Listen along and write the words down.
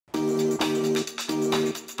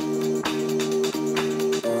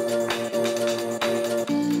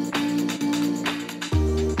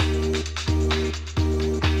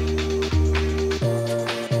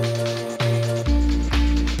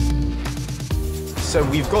So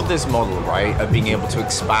we've got this model, right, of being able to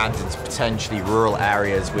expand into potentially rural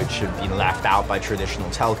areas which have been left out by traditional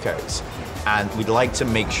telcos. And we'd like to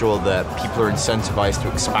make sure that people are incentivized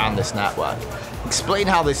to expand this network. Explain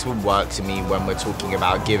how this would work to me when we're talking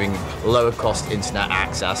about giving lower cost internet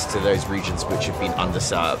access to those regions which have been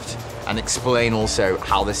underserved. And explain also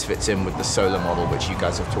how this fits in with the solar model which you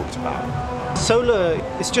guys have talked about. Solar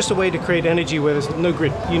is just a way to create energy where there's no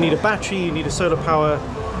grid. You need a battery, you need a solar power,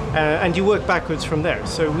 and you work backwards from there.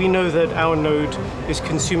 So we know that our node is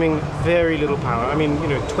consuming very little power. I mean,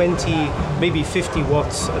 20, maybe 50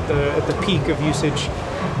 watts at the peak of usage.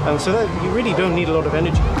 So that you really don't need a lot of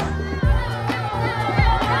energy.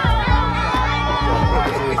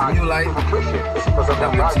 New light,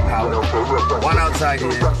 that makes you power. One outside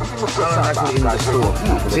here, one actually in the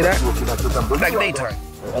store. See that? Like daytime.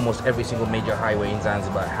 Almost every single major highway in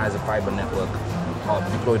Zanzibar has a fiber network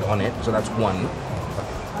deployed on it, so that's one.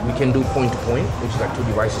 We can do point-to-point, which is like two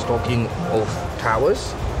devices talking off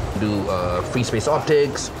towers. Do free space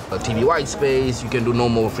optics, TV white space, you can do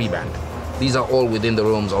normal free band. These are all within the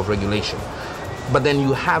realms of regulation. But then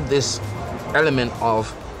you have this element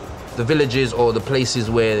of the villages or the places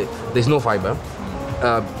where there's no fiber.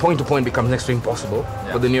 Point-to-point becomes next to impossible,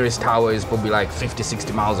 but the nearest tower is probably like 50,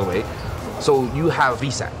 60 miles away. So you have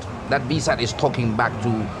VSAT. That VSAT is talking back to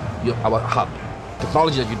our hub.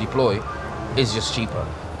 Technology that you deploy is just cheaper.